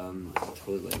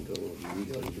totally letting go of your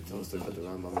ego, you could tell us about the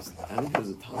Rambam. I don't think there's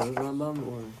a ton of Rambam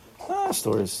or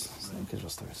Stories, occasional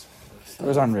stories.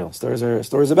 Stories aren't real. Stories are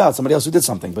stories about somebody else who did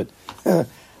something. But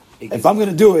if I'm going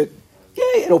to do it,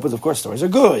 yeah, it opens. Of course, stories are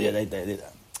good. Yeah,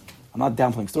 I'm not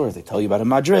downplaying stories. They tell you about a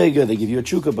madrega, they give you a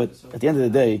chukka, but at the end of the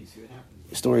day,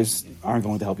 stories aren't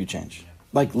going to help you change.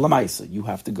 Like Lamaisa, you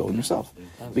have to go in yourself.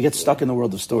 We get stuck in the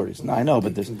world of stories. No, I know,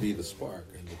 but it can be the spark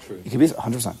and the truth. It can be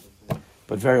 100%.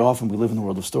 But very often we live in the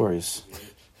world of stories.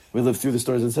 We live through the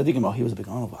stories of the tzaddikim. Oh, he was a big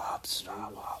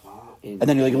and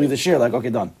then you leave the share like, okay,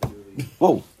 done.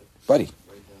 Whoa, buddy,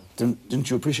 didn't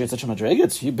you appreciate such a madrega?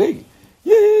 It's big.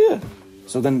 Yeah.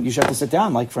 So then you should have to sit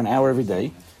down like for an hour every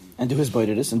day and do his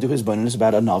boidus and do his bonus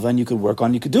about a nava, and you could work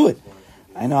on, you could do it.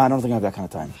 I know, I don't think I have that kind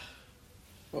of time.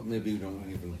 Well, maybe we don't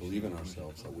even believe in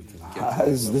ourselves that we can get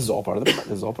This is all part of the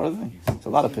thing. It's a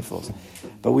lot of pitfalls.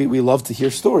 But we love to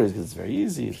hear stories because it's very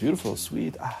easy, it's beautiful, it's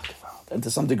sweet. And to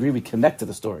some degree we connect to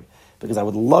the story. Because I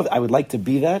would like to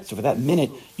be that. So for that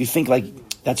minute, you think like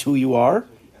that's who you are.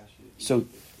 So,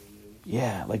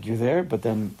 yeah, like you're there, but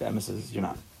then the emes is you're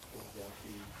not.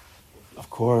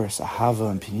 Of course, Ahava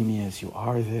and Pinimius, you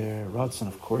are there. Ratzon,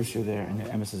 of course you're there. And the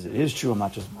emes is, it is true, I'm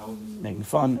not just making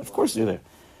fun. Of course you're there.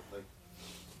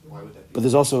 But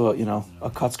there's also, a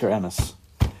Kutzker emes.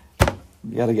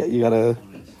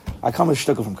 I come a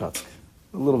shtuckle from Kutsk.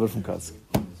 A little bit from Kutsk.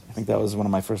 I think that was one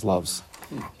of my first loves.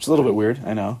 It's a little bit weird,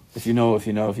 I know. If you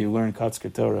learn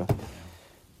Kutzker Torah,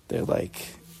 they're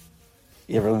like,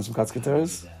 you ever learn some Kutzker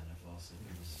Torahs?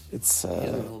 It's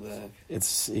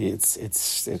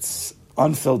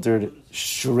unfiltered,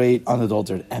 straight,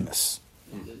 unadulterated emes,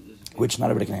 which not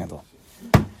everybody can handle.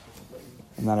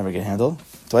 Not everybody can handle.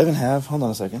 Do I even have? Hold on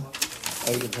a second.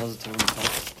 you can tell us the term.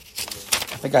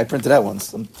 I think I printed out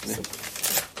once. Can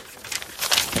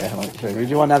I read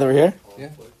you one now that we're here? Yeah.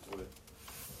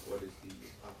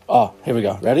 Oh, here we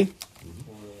go. Ready?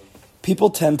 People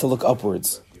tend to look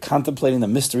upwards, contemplating the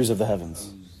mysteries of the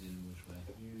heavens.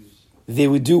 They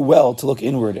would do well to look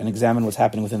inward and examine what's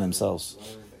happening within themselves.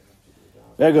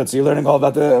 Very good. So you're learning all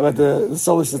about the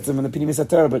solar system and the Pinimis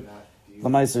HaTorah, but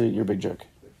Lamaisa, you're a big jerk.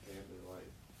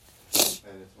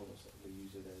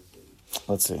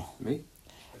 Let's see. Me?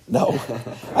 No,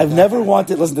 I've never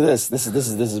wanted. Listen to this. This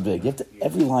is big. You have to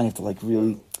every line. You have to like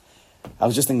really. I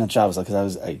was just thinking on Shabbos, like,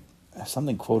 because I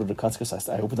something quoted a Kutzker.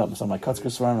 So I opened up some of my Kutzker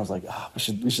Svarim and I was like,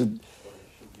 we should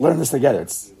learn this together.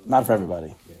 It's not for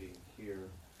everybody.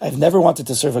 I've never wanted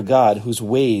to serve a God whose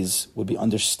ways would be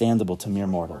understandable to mere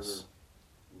mortals.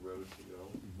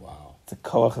 Wow. It's a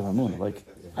koach of amun. Like,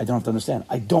 I don't have to understand.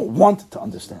 I don't want to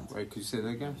understand. Wait, could you say that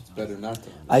again? It's better not to.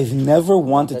 I've never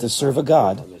wanted to serve a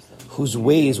God whose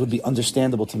ways would be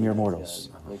understandable to mere mortals.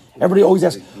 Everybody always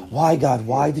asks, why God?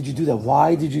 Why did you do that?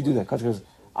 Why did you do that? Because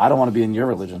I don't want to be in your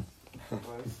religion.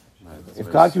 If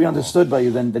God can be understood by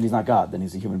you, then he's not God. Then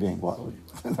he's a human being. Well,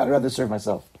 I'd rather serve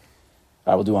myself.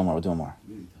 All right, we'll do one more.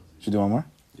 Should we do one more?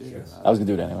 Yeah. I was going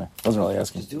to do it anyway. I wasn't really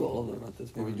asking. Just do all of them at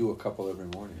this point. Maybe do a couple every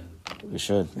morning. We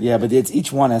should. Yeah, but it's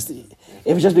each one has to...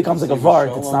 If it just becomes like a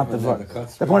vart, it's not the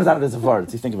vart. The point is not that it's a vart.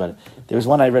 If you think about it. There was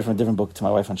one I read from a different book to my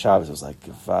wife on Shabbos. It was like,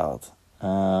 Gevald.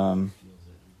 Let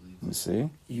me see.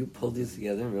 You pulled these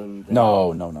together and wrote them down?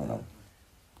 No.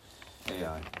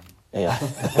 AI.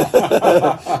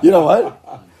 You know what?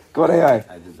 Go on AI.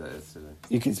 I did that yesterday.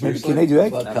 Can they do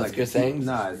that? What, Kutzker sayings?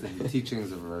 No, it's the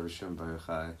teachings of Rabbi Shimon Bar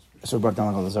Yochai. So we brought down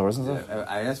like all the Zohars and stuff? Yeah,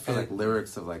 I asked for like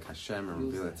lyrics of like Hashem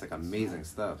and Rabbi. It's like amazing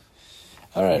stuff.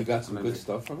 All You right. got some good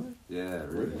stuff from it? Yeah,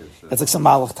 really good stuff. It's like some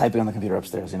malach typing on the computer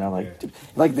upstairs, like the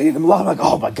malach, like,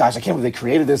 oh my gosh, I can't believe they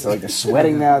created this. They're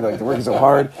sweating now. They're working so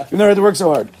hard. You've never had to work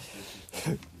so hard.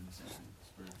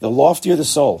 The loftier the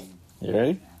soul, you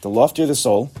ready? The loftier the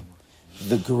soul,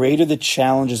 the greater the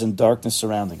challenges and darkness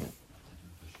surrounding it.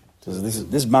 This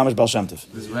is Mamash Baal Shem Tov.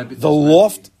 The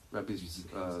loft. Rabbi's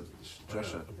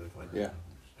dresha. Yeah.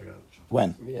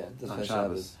 When? Yeah, that's On my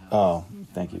Shabbos. Shabbos. Oh,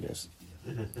 thank you guys.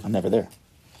 I'm never there.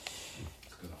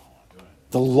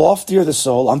 The loftier the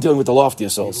soul, I'm dealing with the loftier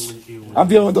souls. I'm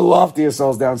dealing with the loftier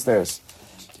souls downstairs.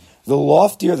 The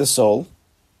loftier the soul,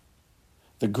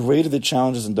 the greater the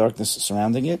challenges and darkness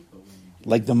surrounding it,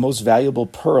 like the most valuable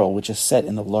pearl which is set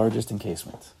in the largest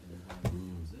encasement.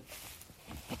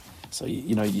 So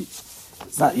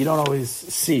it's not, you don't always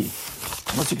see.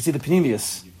 Once you can see the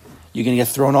panemius, you're going to get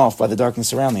thrown off by the darkness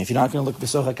surrounding. If you're not going to look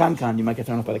b'socha kankan, you might get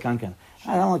thrown off by the kankan.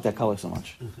 I don't like that color so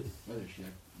much.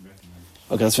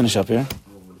 Okay, let's finish up here.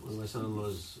 When my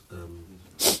son-in-law's,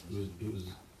 he was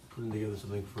putting together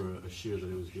something for a shir that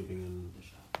he was giving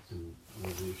in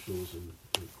one of the shuls in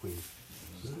Queens.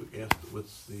 So we asked, what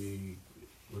was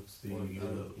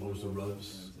the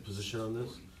Rav's position on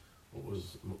this? What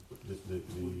was the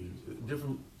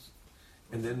different?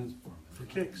 And then for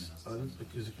kicks,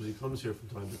 because he comes here from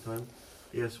time to time,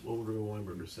 he asked, what would Rabbi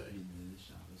Weinberger say?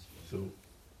 So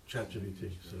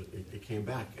ChatGPT. So it came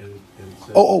back and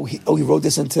said, He wrote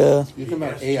this into. You're talking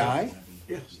about AI?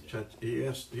 Yes, he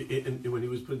asked, and when he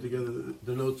was putting together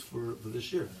the notes for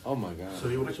this year. Oh my God. So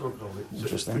he went to Colby. So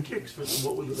Interesting. for kicks,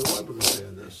 what would the Weinberger say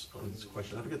on this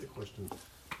question? I forget the question.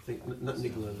 I think not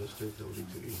Nicola understood. That would be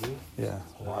too easy. Yeah.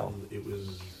 Wow. It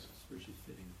was.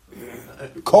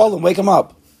 Call him. Wake him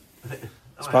up.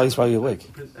 He's probably awake.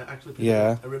 I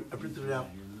printed it out.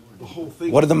 The whole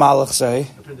thing. What did the Malach say?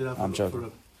 I printed out. I'm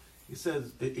joking. He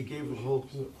says it gave the whole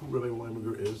who Rabbi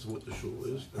Weinberger is and what the shul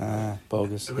is.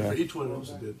 Bogus. And for each one of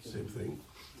us, it did the same thing.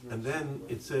 And then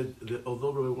it said that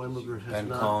although Rabbi Weinberger has Ben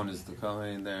not. Cohen is the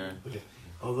Kohen there. Okay.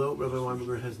 Although Rabbi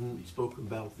Weinberger hasn't spoken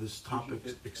about this topic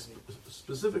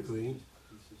specifically,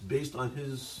 based on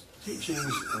his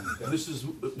teachings, this is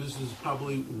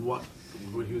probably what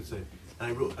he would say.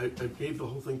 And I gave the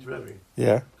whole thing to Rebbe.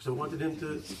 Yeah. Because I wanted him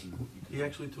to. He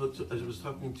actually told. As I was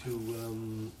talking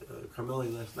to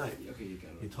Carmeli last night,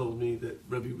 he told me that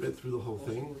Rebbe read through the whole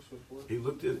thing. He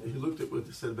looked at what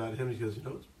they said about him. And he goes, it's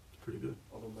pretty good.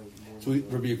 So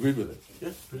Rebbe agreed with it?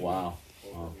 Yeah. Wow.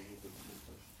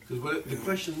 Because the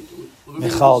question.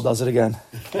 Michal does it again.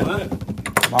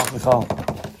 What? Michal.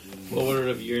 What would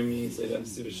Rav Yirmi say that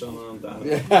Siva Shalom?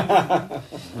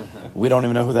 We don't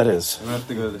even know who that is. You don't have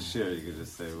to go to the shir. You could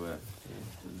just say what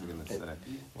he's going to say.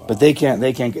 Wow. But they can't. The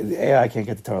AI can't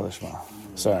get the Torah Lishma.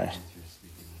 Sorry.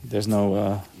 There's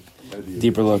no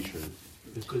deeper look.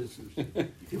 Because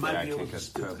he might be able to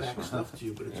spit back stuff to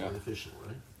you, but it's artificial,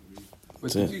 right?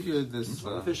 But did you hear this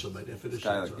artificial by definition?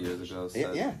 Guy like years ago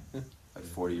said, like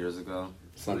 40 years ago,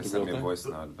 somebody sent me a voice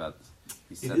note about.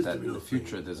 He said that in the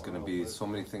future there's going to be so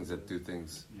many things that do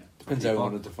things. Depends how you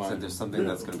want to define. Said there's something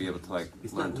that's going to be able to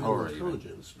learn Torah even.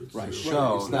 Right.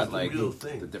 Show that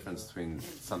the difference between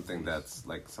something that's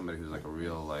like somebody who's like a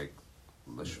real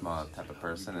lishma type of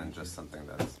person and just something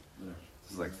that's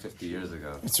this is like 50 years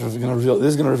ago. It's going to reveal. This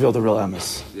is going to reveal the real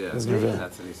emis. Yeah, that's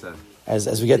what he said.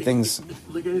 As we get things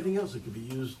like anything else, it could be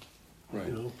used,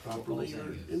 properly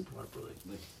or improperly.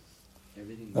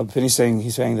 He's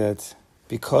saying that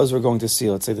because we're going to see,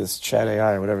 let's say this chat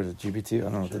AI or whatever, the GPT, I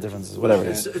don't know what the difference is, whatever it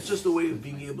is. It's just a way of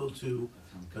being able to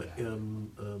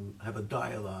have a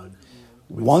dialogue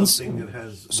with once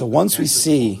we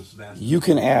see, you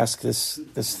can ask this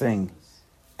thing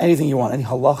anything you want, any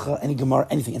halacha, any gemara,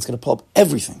 anything. It's going to pull up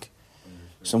everything.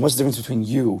 So what's the difference between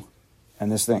you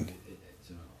and this thing?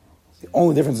 The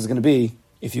only difference is going to be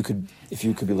if you could be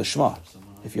lishma,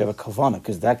 if you have a kavana,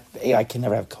 because the AI can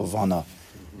never have kavana.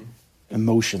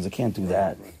 Emotions, it can't do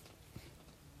that.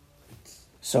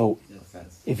 So,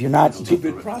 if you're not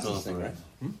two-bit processing, right?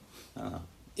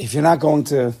 If you're not going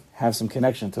to have some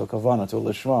connection to a kavana, to a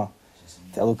lishma,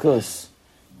 to elukus,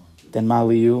 then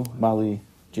mali you, mali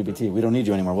GBT. We don't need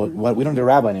you anymore. We don't need a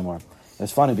rabbi anymore.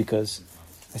 It's funny because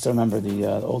I still remember the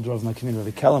old Rav of my community,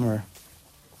 Rabbi Kellemer.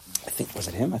 Was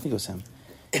it him? I think it was him.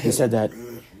 He said that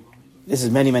this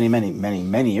is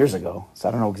many years ago. So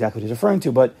I don't know exactly what he's referring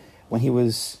to, but when he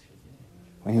was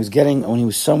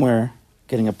somewhere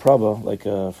getting a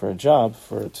praba, for a job,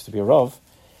 to be a rav,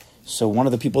 so one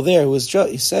of the people there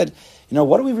he said,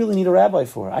 what do we really need a rabbi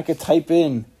for? I could type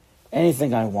in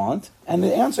anything I want, and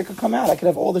the answer could come out. I could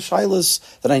have all the shilas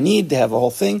that I need to have a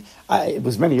whole thing. It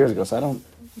was many years ago, so I don't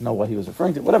know what he was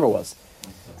referring to, whatever it was.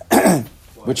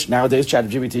 Which nowadays,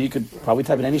 ChatGPT, you could probably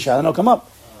type in any shilah and it'll come up.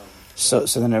 So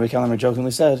then Rabbi Kellemer jokingly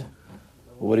said,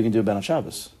 well, what are you going to do about on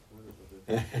Shabbos?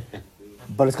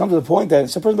 But it's come to the point that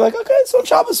some person will be like, okay, so on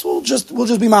Shabbos we'll just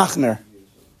be machner.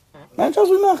 Man, Shabbos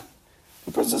we'll be machner.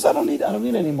 The person says, I don't need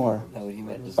any more.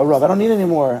 A rav, I don't need any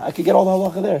more. I could get all the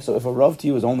halacha there. So if a rav to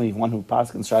you is only one who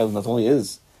paskins shilas, that's all he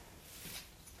is,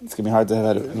 it's gonna be hard to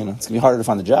have. It's gonna be harder to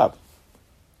find a job.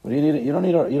 What do you need? You don't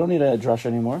need a drasha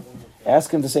anymore.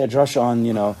 Ask him to say a drasha on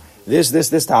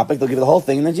this topic. They'll give you the whole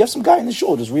thing, and then you have some guy in the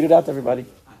shul just read it out to everybody.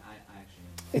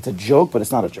 It's a joke, but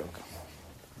it's not a joke.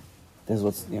 This is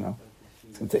what's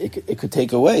It could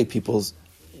take away people's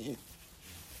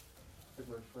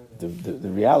the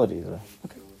reality.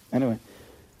 Okay. Anyway,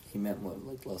 he meant what,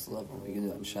 like less level. You can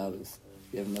do it on Shabbos.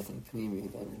 If you have nothing to me, then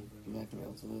you're not going to be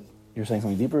able to live. You're saying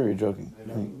something deeper, or you're joking?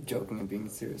 I'm joking and being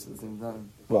serious at the same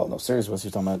time. Well, no, serious was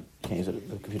you're talking about you can't use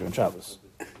the computer on Shabbos.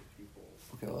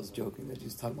 Okay, well, I was joking that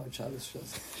you're talking about Shabbos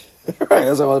just. Right,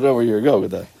 that's what I wanted to know where you go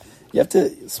with that. You have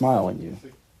to smile when you.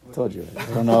 I told you. I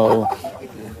don't know.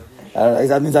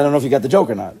 That means I don't know if you got the joke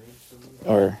or not,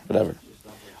 or whatever.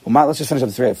 Let's just finish up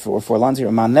the three for lines here.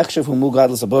 And Anava,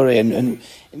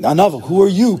 who are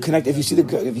you? Connect. If you see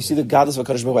the godless of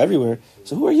Hakadosh Baruch Hu everywhere,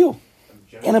 so who are you?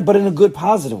 But in a good,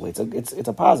 positive way. It's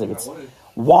a positive.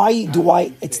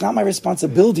 It's not my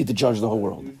responsibility to judge the whole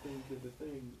world.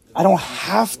 I don't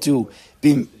have to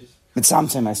be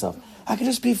mitzamtzeh myself. I can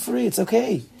just be free. It's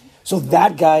okay. So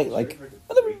that guy, like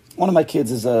one of my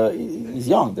kids is he's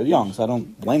young. They're young, so I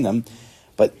don't blame them.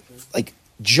 But like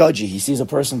judgy, he sees a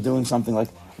person doing something like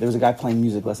there was a guy playing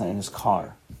music last night in his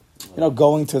car,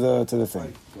 going to the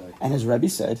thing, and his Rebbe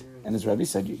said,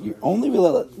 you only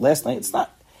realized last night. It's not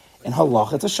in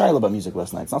halach. It's a shaila about music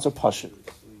last night. It's not so pashut.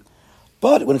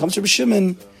 But when it comes to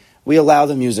B'Shimon, we allow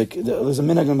the music. There's a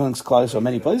minhag amongst Klal Yisrael,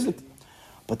 many places.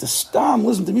 But to stam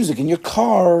listen to music in your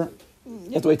car,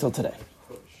 you have to wait till today.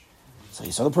 So he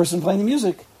saw the person playing the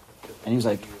music, and he was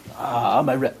like,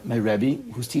 my Rebbe,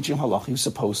 who's teaching halach, he was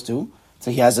supposed to. So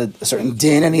he has a certain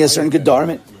din, and he has a certain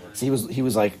gedarmit. So he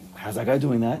was like, how's that guy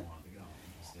doing that?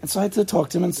 And so I had to talk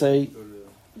to him and say,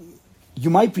 you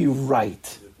might be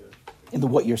right in the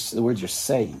words you're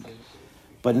saying,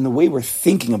 but in the way we're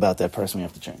thinking about that person, we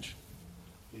have to change.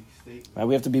 Right?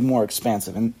 We have to be more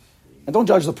expansive, and don't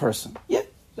judge the person. Yeah,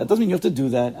 that doesn't mean you have to do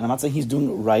that. And I'm not saying he's doing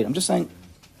it right. I'm just saying,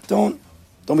 don't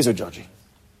be so judgy.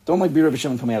 Don't like be Rabbi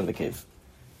Shimon coming out of the cave,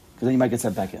 because then you might get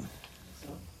sent back in.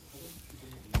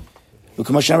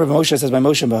 Moshe says by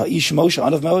Moshe, Moshe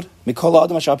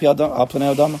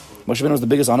Rabbeinu was the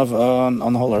biggest anav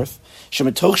on the whole earth.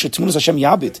 Because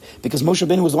Moshe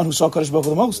Rabbeinu was the one who saw Kadosh Baruch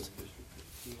Hu the most.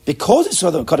 Because he saw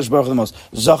the Kadosh Baruch Hu the most,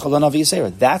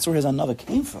 that's where his anava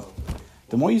came from.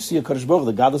 The more you see a Kadosh Baruch Hu,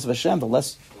 the godless of Hashem, the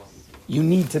less you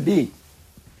need to be.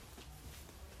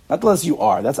 Not the less you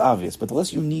are, that's obvious, but the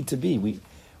less you need to be. We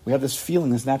have this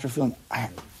feeling, this natural feeling, I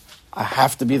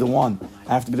have to be the one.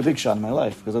 I have to be the big shot in my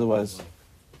life, because otherwise,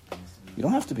 you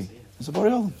don't have to be. It's a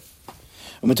Borei Olam.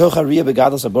 And through that Riyah of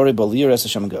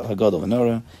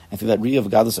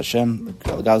Gadlus Hashem, the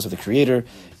Gadlus of the Creator,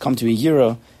 come to a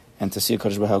Yira and to see a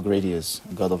Kadosh Baruch Hu how great He is,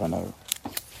 Gadol Vanara.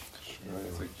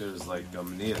 It's like there's like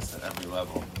omnius at every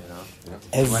level,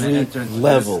 Every when it enters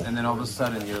level. This, and then all of a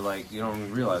sudden you're like, you don't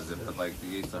even realize it, but like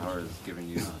the Yetzer Hara is giving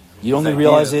you. You only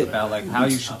realize it about like how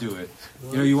you should do it.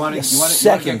 You want to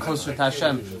get closer to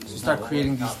Hashem. So you start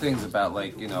creating these things about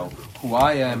like who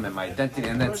I am and my identity,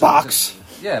 and then box.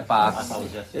 Box.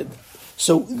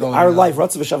 So our life,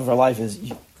 Ratzav Hashem of our life is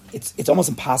it's almost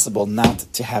impossible not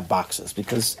to have boxes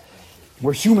because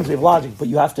we're humans, we have logic, but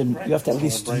you have to at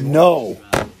least know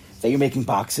that you're making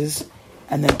boxes,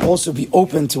 and then also be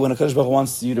open to when a Kadosh Baruch Hu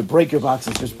wants you to break your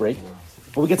boxes, just break.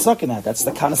 But we get stuck in that. That's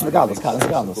the Kanas Megalos.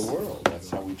 The world. That's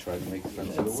how we try to make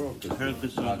sense of the world.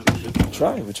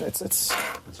 Try. It's.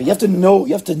 But you have to know.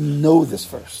 You have to know this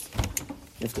first.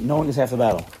 You have to knowing is half the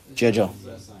battle. G.I. Joe.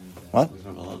 What?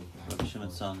 Rabbi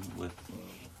Shimon's son with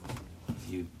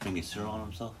you bring a syrup on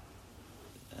himself.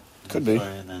 Could be.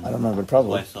 I don't remember.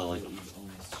 Probably. I saw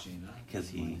because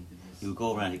he would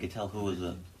go around. He could tell who was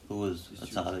a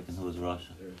tzaddik and who was a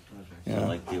rasha.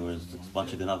 So there was a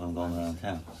bunch of ganavim going around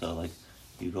town. So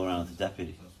you go around with the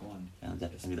deputy, and the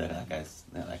deputy would be like, that guy's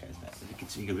bad.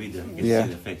 You could read them, you could see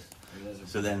their face.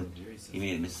 So then he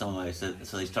made someone said.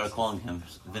 So they started calling him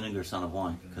Vinegar Son of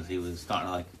Wine because he was starting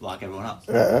to lock everyone up.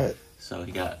 Right. So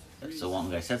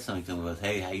one guy said something to him about,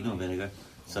 "Hey, how you doing, Vinegar?"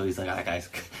 So he's like,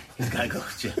 he's got to go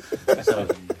with you. So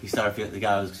he started feeling, the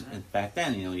guy was, back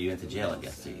then, you went to jail, I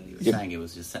guess. He was saying it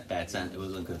was just bad sense. It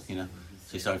wasn't good, So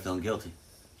he started feeling guilty.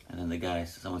 And then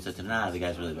someone said to him, the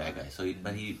guy's a really bad guy. So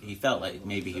he felt like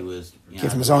maybe he was, Came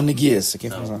from his own negias.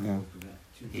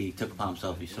 He took upon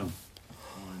himself Yisurim.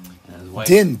 And his wife,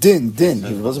 Din.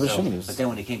 He wasn't ashamed. But then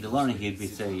when he came to learning, he'd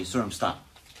say, Yisurim, stop.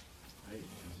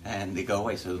 And they go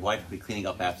away. So his wife would be cleaning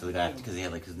up after the guy because he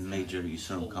had his major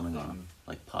Yisurim coming on him.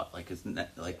 The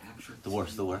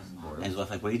worst. And his wife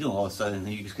what are you doing? All of a sudden,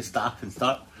 you just could stop and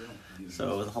start.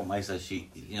 So the whole Maisa, she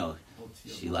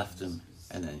left him,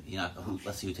 and then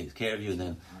let's see who takes care of you. And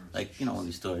then one of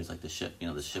these stories the ship,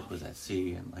 the ship was at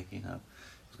sea, and it was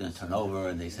going to turn over,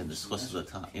 and they said the Swiss was the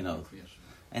time,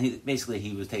 and he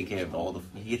was taking care of all the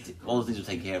things were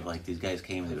taken care of. These guys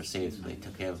came and they were saved, so they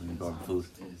took care of them and brought them food.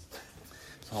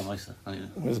 It's the whole Maisa.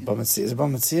 What is it, Bamatzia? Is it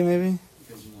Bamatzia maybe?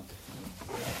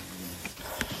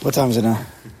 What time is it now?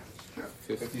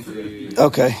 53.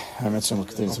 Okay, I'm going to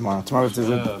continue tomorrow. Tomorrow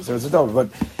there's a double, but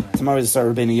tomorrow is the start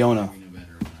of Rabbeinu Yonah,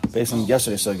 based on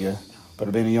yesterday's sugya. But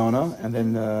Rabbeinu Yonah, and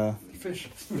then Fish.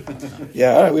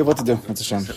 yeah, all right, we have what to do. That's a shame.